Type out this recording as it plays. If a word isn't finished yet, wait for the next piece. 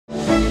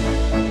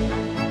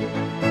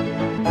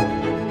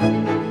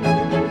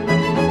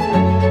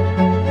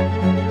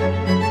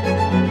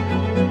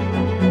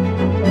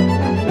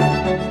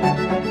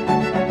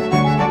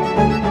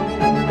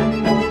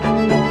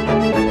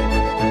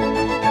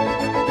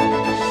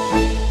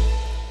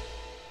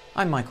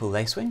I'm Michael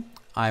Lacewing.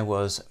 I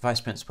was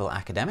Vice Principal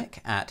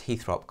Academic at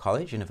Heathrop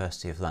College,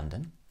 University of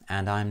London,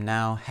 and I'm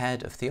now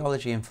Head of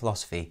Theology and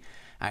Philosophy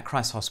at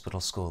Christ's Hospital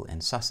School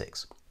in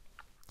Sussex.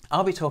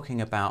 I'll be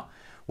talking about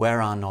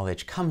where our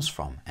knowledge comes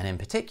from, and in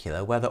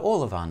particular, whether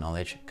all of our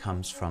knowledge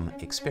comes from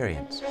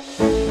experience.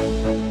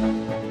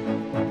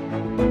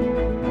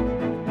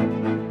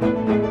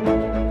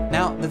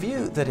 Now, the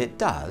view that it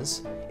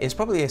does is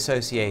probably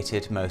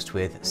associated most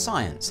with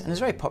science and is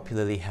very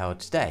popularly held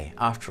today.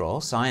 After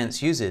all,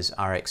 science uses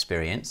our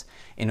experience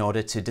in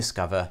order to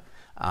discover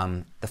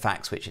the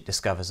facts which it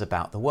discovers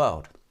about the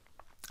world.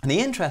 And the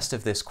interest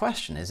of this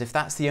question is, if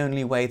that's the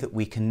only way that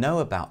we can know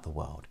about the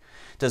world,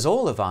 does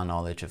all of our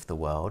knowledge of the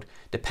world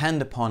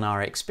depend upon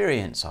our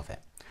experience of it?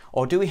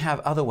 Or do we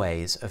have other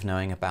ways of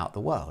knowing about the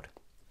world?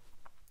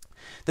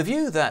 The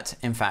view that,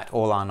 in fact,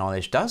 all our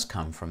knowledge does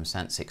come from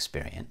sense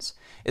experience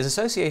is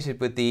associated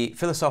with the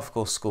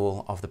philosophical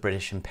school of the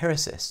British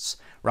empiricists,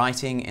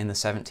 writing in the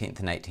 17th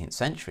and 18th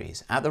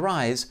centuries at the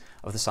rise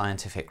of the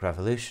scientific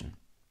revolution.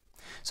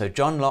 So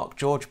John Locke,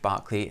 George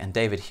Berkeley and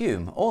David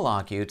Hume all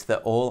argued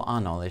that all our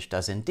knowledge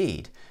does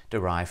indeed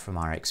derive from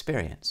our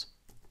experience.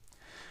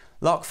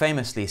 Locke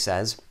famously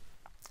says,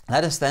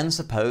 "Let us then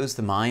suppose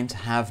the mind to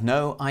have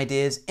no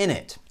ideas in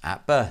it,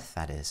 at birth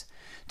that is,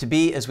 to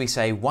be, as we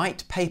say,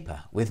 white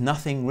paper with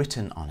nothing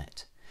written on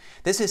it."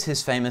 This is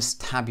his famous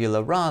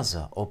tabula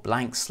rasa, or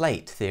blank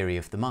slate theory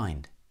of the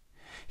mind.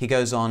 He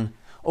goes on,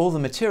 "All the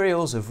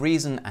materials of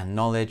reason and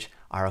knowledge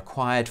are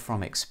acquired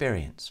from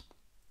experience."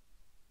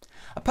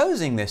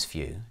 Opposing this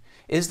view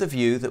is the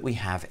view that we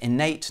have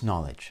innate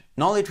knowledge,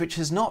 knowledge which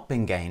has not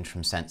been gained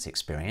from sense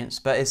experience,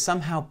 but is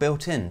somehow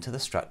built into the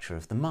structure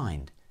of the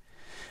mind.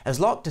 As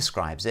Locke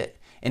describes it,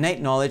 innate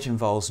knowledge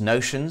involves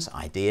notions,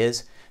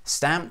 ideas,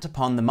 stamped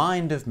upon the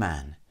mind of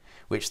man,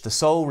 which the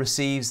soul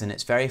receives in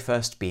its very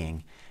first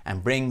being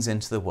and brings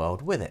into the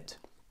world with it.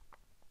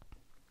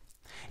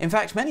 In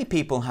fact, many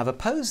people have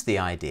opposed the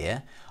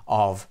idea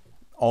of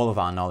all of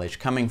our knowledge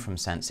coming from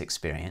sense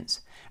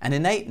experience, and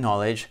innate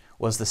knowledge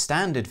was the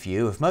standard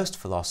view of most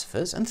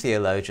philosophers and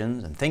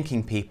theologians and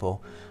thinking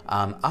people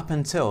up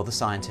until the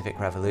scientific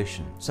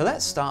revolution. So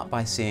let's start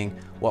by seeing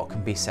what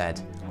can be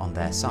said on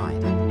their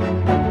side.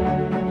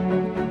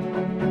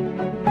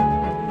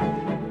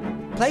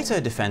 Plato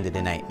defended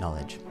innate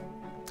knowledge,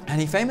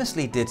 and he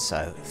famously did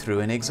so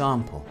through an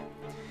example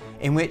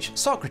in which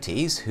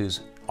Socrates,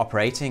 who's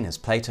operating as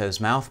Plato's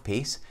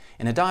mouthpiece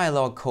in a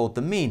dialogue called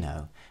the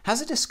Meno,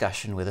 has a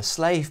discussion with a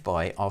slave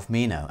boy of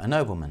Meno, a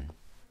nobleman.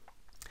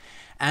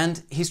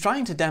 And he's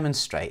trying to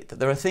demonstrate that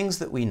there are things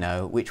that we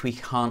know which we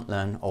can't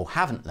learn or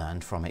haven't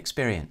learned from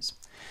experience.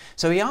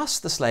 So he asks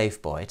the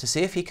slave boy to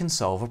see if he can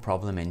solve a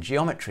problem in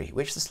geometry,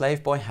 which the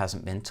slave boy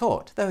hasn't been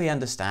taught, though he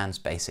understands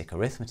basic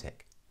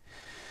arithmetic.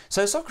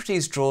 So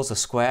Socrates draws a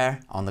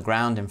square on the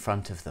ground in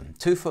front of them,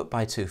 2 foot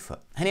by 2 foot,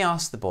 and he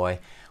asks the boy,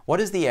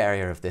 "What is the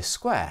area of this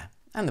square?"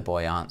 And the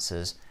boy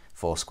answers,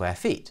 4 square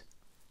feet.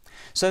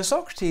 So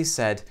Socrates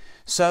said,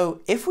 "So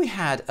if we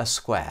had a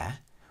square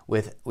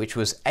which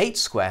was 8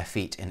 square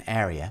feet in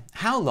area,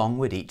 how long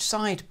would each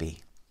side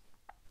be?"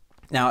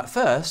 Now at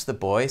first the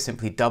boy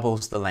simply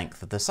doubles the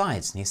length of the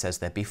sides and he says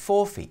there'd be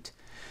 4 feet.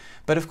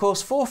 But of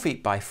course 4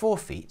 feet by 4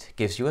 feet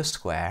gives you a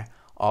square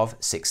of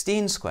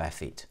 16 square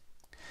feet.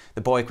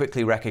 The boy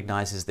quickly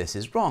recognizes this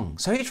is wrong,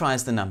 so he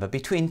tries the number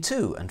between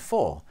 2 and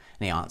 4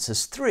 and he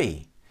answers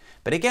 3.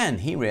 But again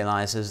he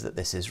realizes that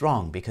this is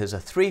wrong because a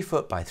 3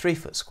 foot by 3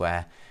 foot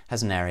square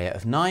has an area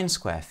of 9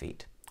 square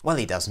feet. Well,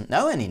 he doesn't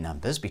know any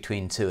numbers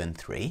between 2 and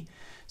 3,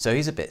 so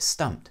he's a bit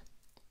stumped.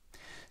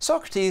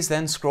 Socrates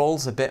then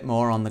scrawls a bit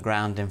more on the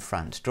ground in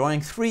front, drawing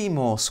 3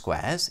 more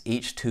squares,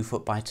 each 2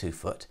 foot by 2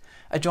 foot,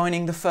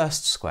 adjoining the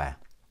first square,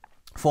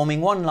 forming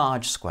one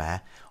large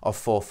square of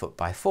 4 foot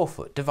by 4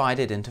 foot,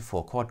 divided into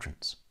 4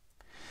 quadrants.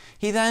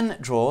 He then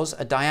draws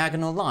a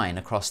diagonal line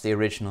across the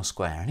original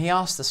square, and he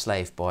asks the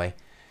slave boy,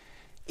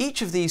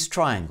 "Each of these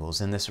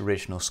triangles in this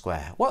original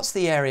square, what's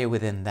the area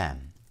within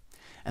them?"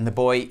 And the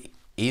boy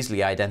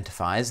easily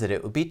identifies that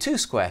it would be 2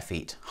 square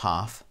feet,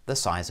 half the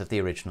size of the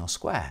original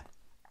square.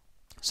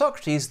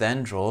 Socrates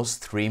then draws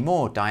 3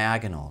 more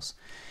diagonals,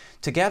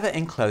 together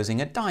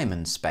enclosing a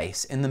diamond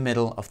space in the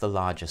middle of the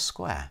largest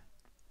square.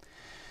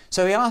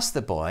 So he asks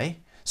the boy,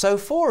 "So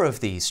 4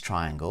 of these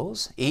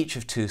triangles, each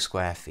of 2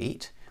 square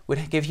feet,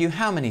 would give you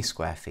how many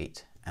square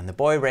feet?" And the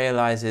boy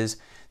realizes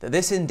that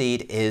this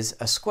indeed is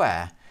a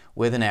square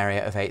with an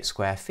area of 8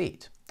 square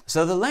feet.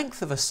 So the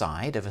length of a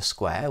side of a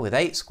square with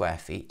 8 square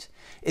feet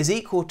is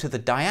equal to the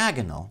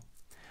diagonal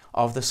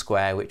of the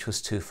square which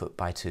was 2 foot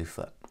by 2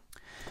 foot.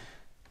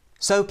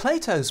 So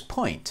Plato's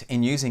point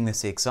in using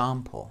this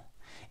example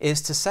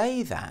is to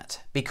say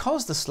that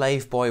because the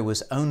slave boy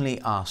was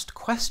only asked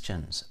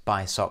questions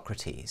by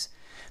Socrates,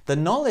 the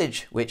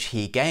knowledge which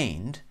he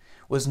gained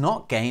was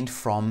not gained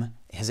from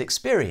his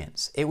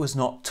experience. It was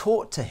not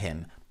taught to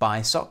him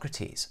by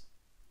Socrates.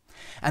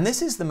 And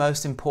this is the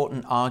most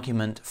important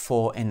argument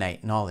for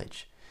innate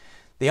knowledge.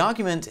 The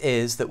argument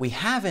is that we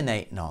have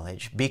innate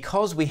knowledge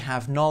because we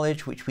have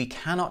knowledge which we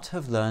cannot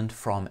have learned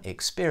from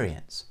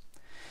experience.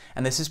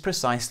 And this is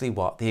precisely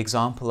what the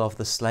example of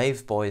the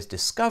slave boy's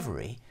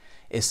discovery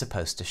is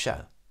supposed to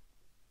show.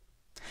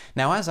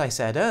 Now, as I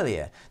said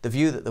earlier, the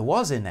view that there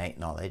was innate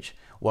knowledge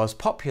was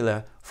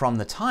popular from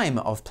the time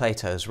of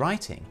Plato's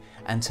writing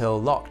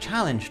until Locke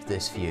challenged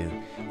this view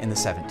in the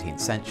 17th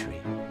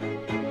century.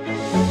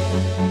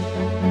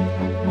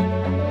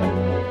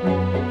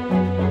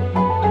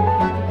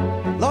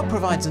 Locke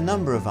provides a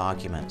number of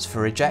arguments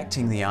for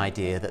rejecting the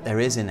idea that there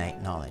is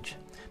innate knowledge,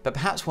 but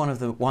perhaps one of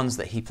the ones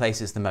that he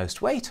places the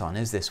most weight on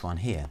is this one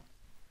here.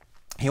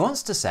 He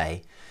wants to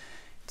say,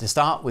 to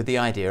start with the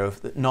idea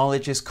of that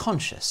knowledge is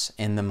conscious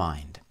in the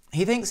mind.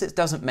 He thinks it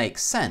doesn't make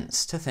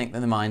sense to think that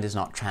the mind is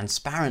not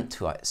transparent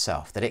to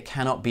itself, that it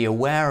cannot be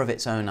aware of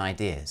its own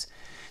ideas.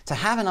 To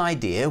have an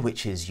idea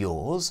which is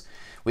yours,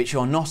 which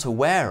you're not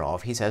aware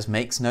of, he says,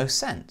 makes no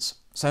sense.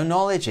 So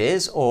knowledge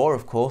is, or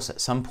of course at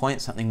some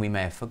point something we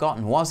may have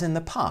forgotten, was in the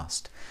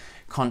past,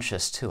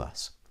 conscious to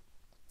us.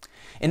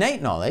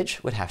 Innate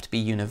knowledge would have to be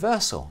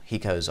universal, he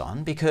goes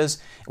on,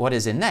 because what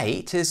is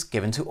innate is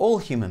given to all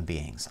human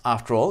beings.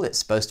 After all, it's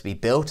supposed to be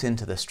built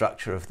into the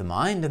structure of the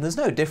mind, and there's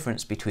no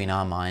difference between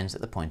our minds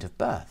at the point of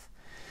birth.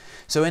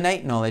 So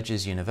innate knowledge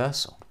is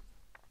universal.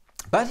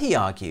 But he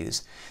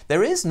argues,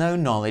 there is no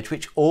knowledge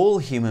which all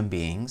human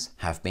beings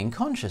have been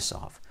conscious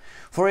of.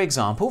 For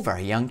example,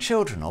 very young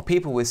children or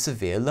people with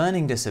severe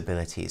learning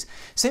disabilities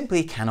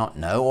simply cannot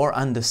know or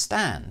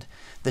understand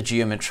the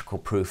geometrical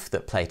proof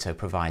that Plato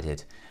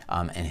provided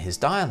in his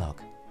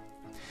dialogue.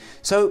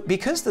 So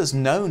because there's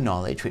no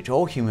knowledge which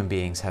all human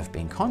beings have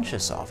been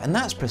conscious of, and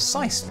that's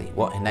precisely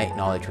what innate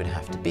knowledge would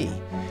have to be,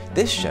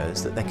 this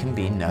shows that there can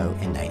be no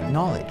innate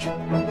knowledge.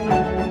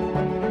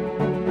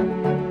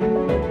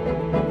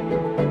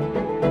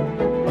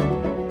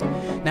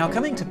 Now,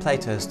 coming to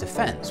Plato's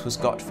defense was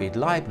Gottfried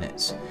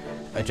Leibniz,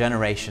 a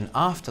generation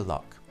after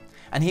Locke,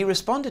 and he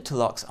responded to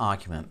Locke's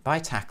argument by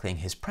tackling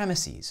his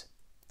premises.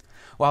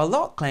 While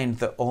Locke claimed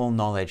that all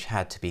knowledge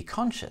had to be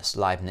conscious,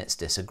 Leibniz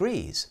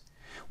disagrees.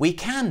 We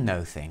can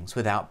know things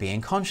without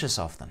being conscious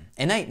of them.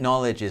 Innate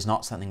knowledge is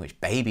not something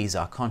which babies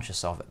are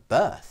conscious of at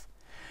birth.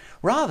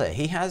 Rather,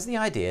 he has the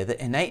idea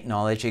that innate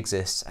knowledge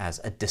exists as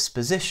a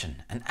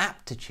disposition, an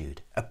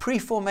aptitude, a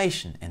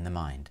preformation in the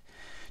mind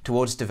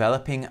towards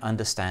developing,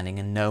 understanding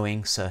and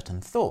knowing certain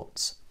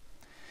thoughts.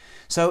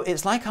 So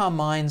it's like our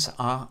minds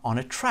are on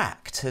a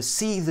track to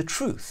see the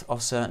truth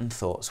of certain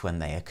thoughts when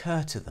they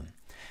occur to them.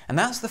 And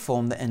that's the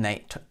form that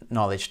innate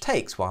knowledge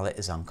takes while it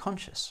is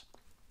unconscious.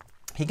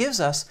 He gives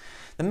us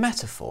the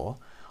metaphor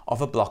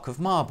of a block of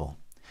marble.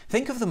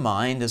 Think of the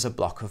mind as a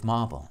block of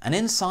marble, and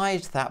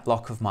inside that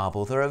block of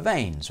marble there are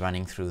veins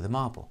running through the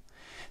marble.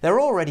 They're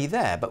already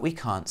there, but we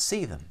can't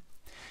see them.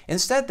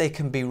 Instead, they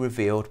can be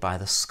revealed by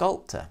the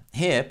sculptor,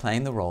 here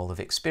playing the role of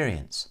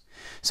experience.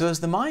 So as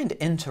the mind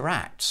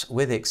interacts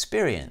with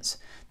experience,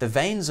 the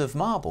veins of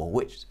marble,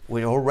 which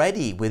were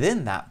already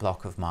within that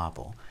block of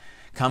marble,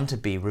 come to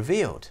be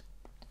revealed.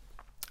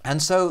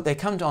 And so they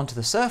come onto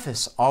the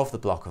surface of the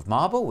block of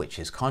marble, which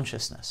is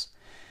consciousness.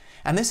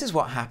 And this is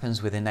what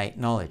happens with innate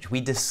knowledge.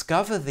 We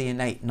discover the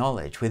innate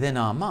knowledge within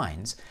our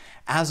minds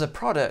as a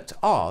product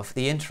of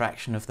the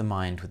interaction of the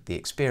mind with the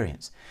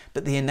experience.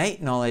 But the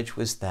innate knowledge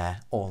was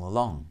there all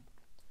along.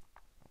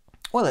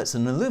 Well, it's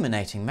an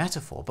illuminating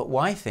metaphor, but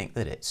why think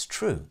that it's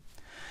true?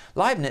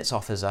 Leibniz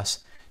offers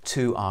us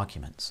two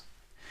arguments.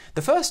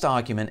 The first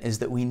argument is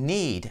that we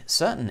need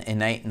certain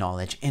innate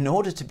knowledge in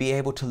order to be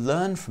able to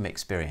learn from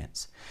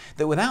experience.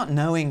 That without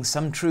knowing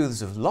some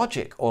truths of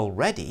logic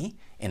already,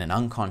 in an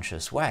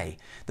unconscious way,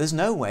 there's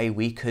no way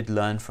we could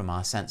learn from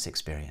our sense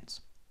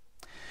experience.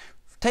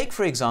 Take,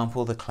 for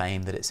example, the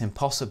claim that it's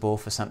impossible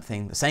for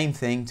something, the same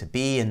thing, to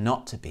be and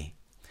not to be.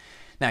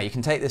 Now, you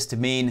can take this to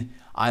mean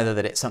either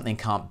that something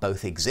can't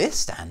both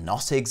exist and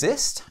not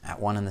exist at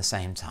one and the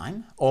same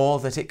time, or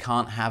that it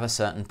can't have a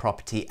certain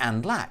property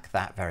and lack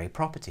that very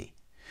property.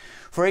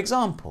 For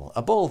example,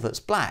 a ball that's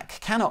black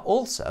cannot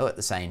also at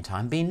the same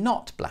time be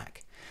not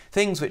black.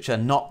 Things which are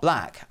not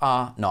black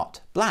are not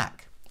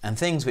black, and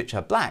things which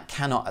are black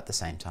cannot at the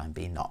same time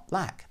be not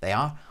black. They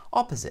are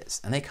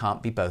opposites, and they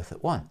can't be both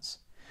at once.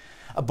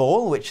 A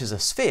ball which is a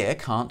sphere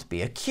can't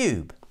be a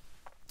cube,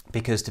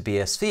 because to be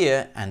a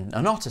sphere and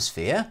not a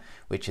sphere,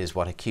 which is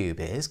what a cube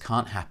is,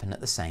 can't happen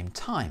at the same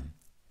time.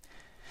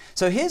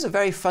 So here's a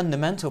very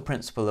fundamental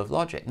principle of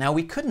logic. Now,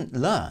 we couldn't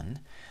learn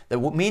the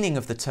meaning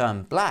of the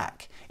term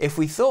black if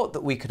we thought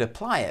that we could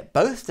apply it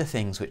both to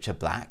things which are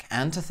black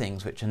and to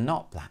things which are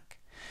not black.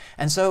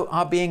 And so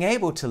our being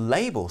able to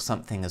label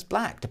something as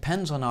black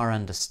depends on our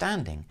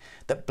understanding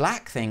that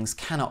black things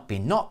cannot be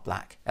not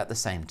black at the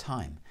same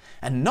time,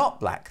 and not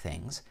black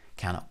things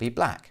cannot be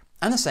black.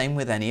 And the same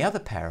with any other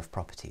pair of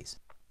properties.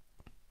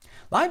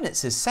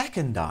 Leibniz's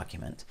second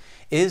argument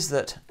is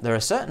that there are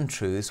certain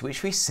truths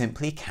which we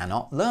simply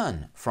cannot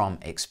learn from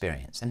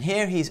experience. And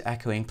here he's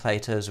echoing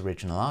Plato's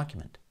original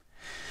argument.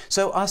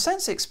 So our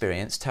sense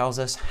experience tells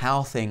us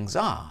how things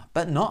are,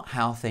 but not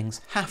how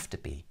things have to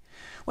be.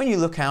 When you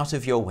look out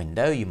of your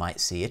window, you might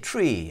see a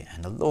tree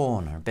and a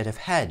lawn or a bit of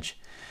hedge.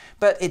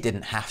 But it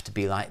didn't have to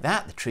be like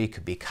that. The tree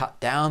could be cut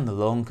down, the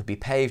lawn could be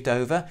paved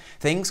over,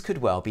 things could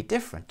well be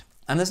different.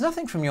 And there's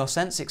nothing from your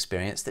sense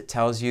experience that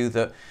tells you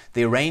that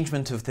the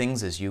arrangement of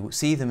things as you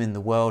see them in the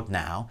world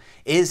now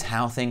is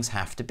how things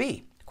have to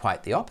be.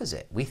 Quite the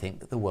opposite. We think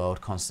that the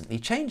world constantly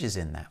changes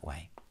in that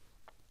way.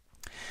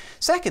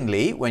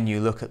 Secondly, when you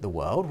look at the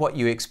world, what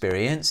you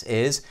experience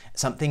is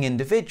something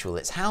individual.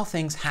 It's how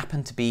things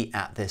happen to be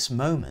at this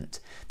moment,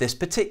 this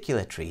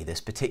particular tree, this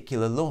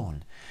particular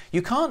lawn.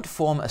 You can't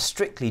form a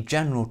strictly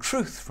general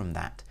truth from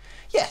that.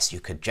 Yes,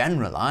 you could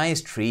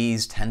generalize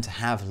trees tend to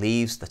have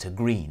leaves that are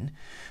green,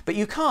 but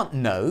you can't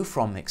know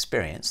from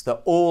experience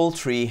that all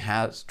trees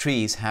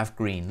have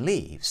green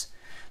leaves,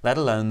 let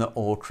alone that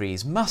all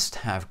trees must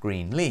have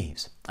green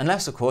leaves,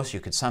 unless of course you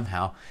could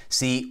somehow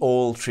see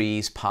all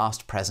trees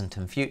past, present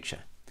and future.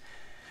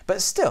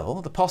 But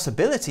still, the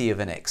possibility of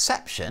an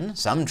exception,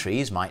 some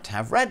trees might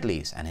have red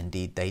leaves, and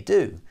indeed they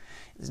do,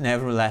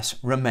 nevertheless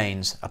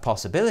remains a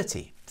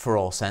possibility for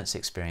all sense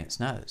experience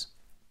knows.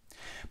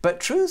 But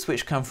truths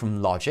which come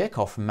from logic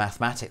or from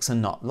mathematics are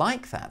not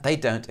like that. They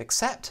don't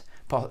accept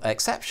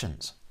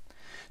exceptions.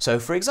 So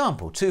for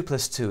example, 2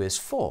 + 2 is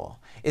 4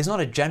 is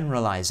not a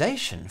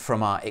generalization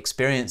from our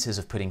experiences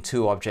of putting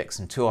two objects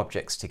and two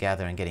objects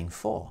together and getting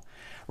 4.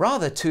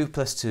 Rather, 2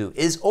 + 2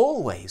 is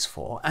always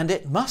 4 and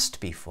it must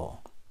be 4.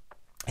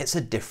 It's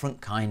a different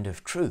kind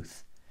of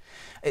truth.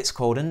 It's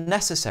called a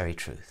necessary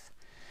truth.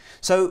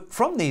 So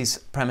from these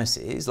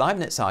premises,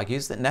 Leibniz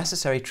argues that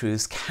necessary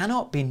truths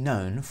cannot be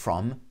known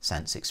from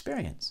sense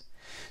experience.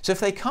 So if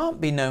they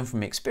can't be known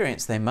from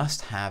experience, they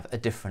must have a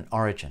different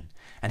origin.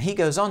 And he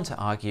goes on to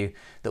argue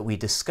that we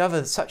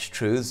discover such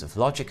truths of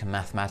logic and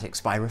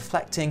mathematics by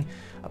reflecting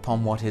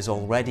upon what is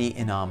already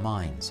in our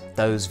minds,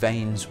 those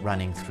veins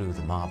running through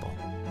the marble.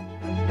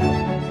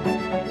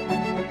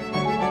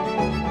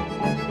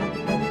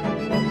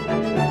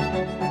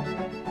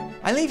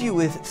 I leave you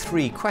with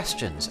 3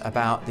 questions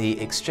about the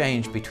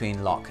exchange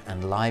between Locke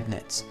and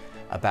Leibniz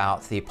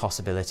about the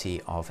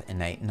possibility of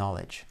innate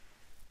knowledge.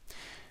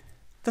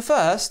 The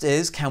first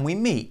is, can we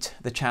meet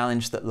the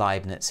challenge that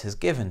Leibniz has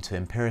given to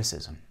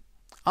empiricism?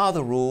 Are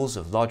the rules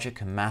of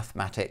logic and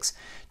mathematics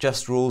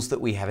just rules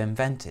that we have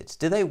invented?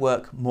 Do they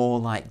work more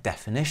like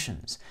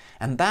definitions?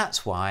 And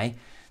that's why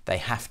they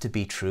have to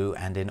be true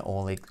and in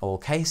all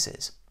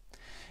cases.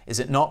 Is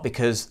it not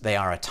because they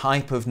are a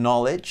type of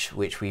knowledge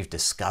which we've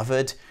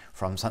discovered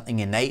from something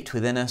innate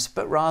within us,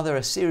 but rather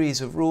a series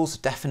of rules,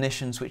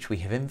 definitions which we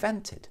have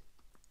invented?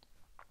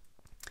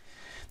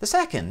 The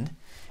second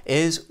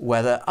is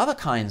whether other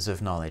kinds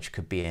of knowledge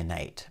could be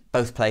innate.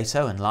 Both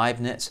Plato and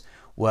Leibniz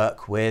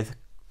work with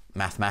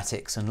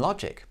mathematics and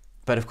logic.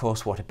 But of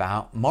course, what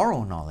about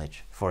moral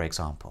knowledge, for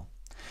example?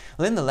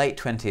 Well, in the late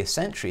 20th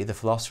century, the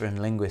philosopher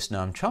and linguist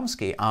Noam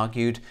Chomsky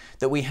argued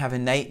that we have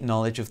innate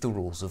knowledge of the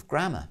rules of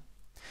grammar.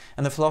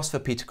 And the philosopher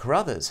Peter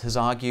Carruthers has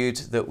argued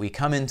that we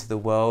come into the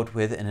world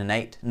with an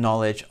innate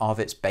knowledge of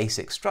its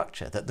basic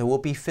structure, that there will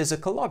be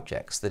physical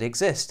objects that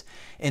exist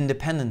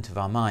independent of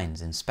our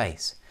minds in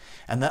space,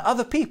 and that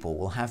other people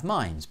will have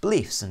minds,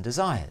 beliefs and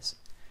desires.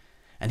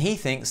 And he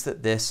thinks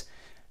that this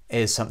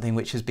is something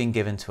which has been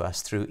given to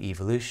us through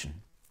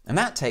evolution. And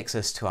that takes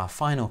us to our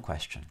final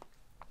question.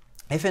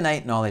 If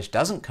innate knowledge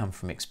doesn't come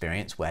from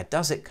experience, where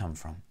does it come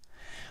from?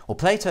 Well,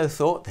 Plato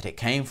thought that it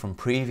came from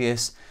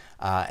previous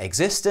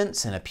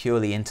existence in a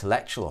purely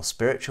intellectual or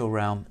spiritual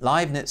realm.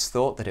 Leibniz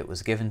thought that it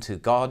was given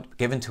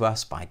to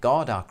us by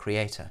God, our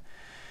creator.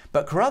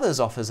 But Carruthers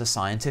offers a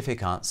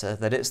scientific answer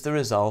that it's the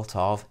result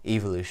of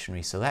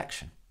evolutionary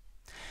selection.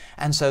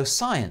 And so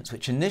science,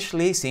 which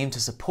initially seemed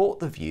to support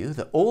the view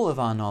that all of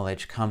our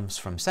knowledge comes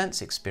from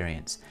sense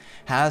experience,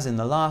 has in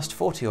the last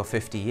 40 or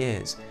 50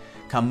 years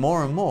come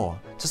more and more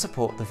to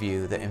support the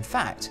view that in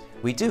fact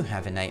we do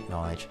have innate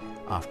knowledge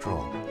after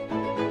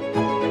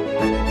all.